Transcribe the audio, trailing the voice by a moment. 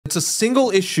It's a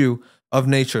single issue of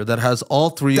Nature that has all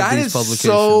three of these publications. That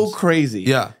is so crazy.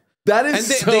 Yeah. That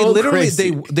is they literally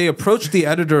crazy. they approached the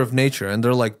editor of Nature and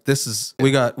they're like, "This is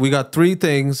we got three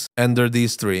things and they're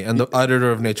these three." And the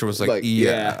editor of Nature was like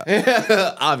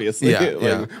yeah. Obviously,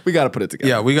 we got to put it together.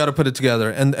 Yeah, we got to put it together,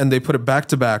 and they put it back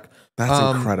to back.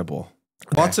 That's incredible.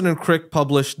 Watson and Crick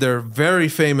published their very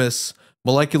famous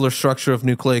molecular structure of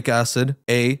nucleic acid,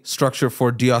 a structure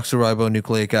for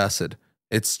deoxyribonucleic acid.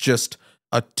 It's just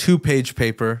a 2-page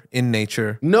paper in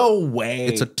Nature. No way.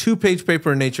 It's a 2-page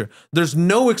paper in Nature. There's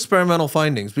no experimental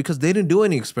findings because they didn't do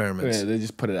any experiments. Yeah, they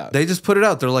just put it out. They just put it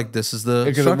out. They're like, this is the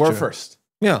because structure. we're first.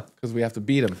 Yeah. Because we have to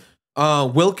beat them.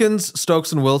 Wilkins,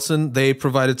 Stokes, and Wilson, they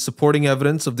provided supporting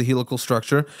evidence of the helical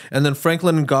structure. And then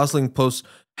Franklin and Gosling Post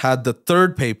had the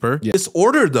third paper. Yeah. This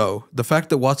order, though, the fact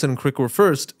that Watson and Crick were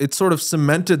first, it sort of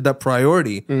cemented that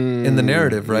priority in the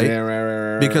narrative, right? Yeah,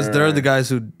 right. Because they're the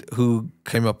guys who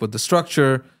came up with the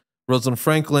structure. Rosalind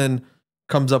Franklin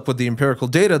comes up with the empirical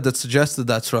data that suggested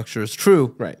that structure is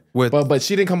true. Right. But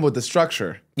she didn't come up with the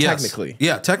structure, technically.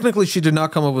 Yeah, technically she did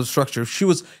not come up with a structure. She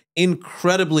was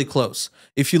incredibly close.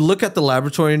 If you look at the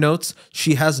laboratory notes,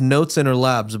 she has notes in her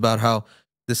labs about how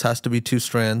this has to be 2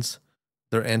 strands.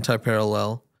 They're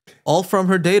anti-parallel. All from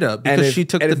her data because she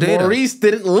took the data. If Maurice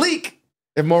didn't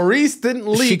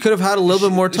leak, she could have had a little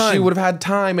bit more time. She would have had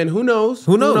time, and who knows?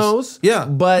 Who knows? Yeah.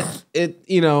 But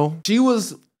she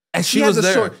was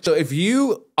there. So if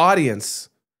you, audience,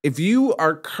 if you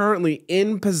are currently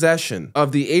in possession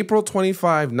of the April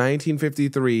 25,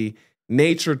 1953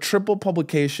 Nature triple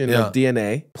publication of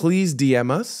DNA, please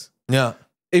DM us. Yeah.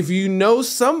 If you know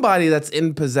somebody that's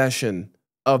in possession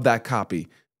of that copy,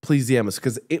 please DM us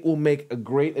because it will make a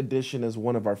great addition as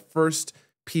one of our first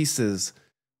pieces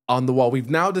on the wall. We've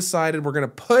now decided we're going to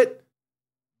put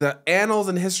the annals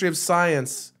and history of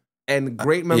science and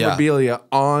great memorabilia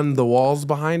on the walls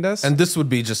behind us. And this would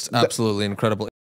be just absolutely incredible.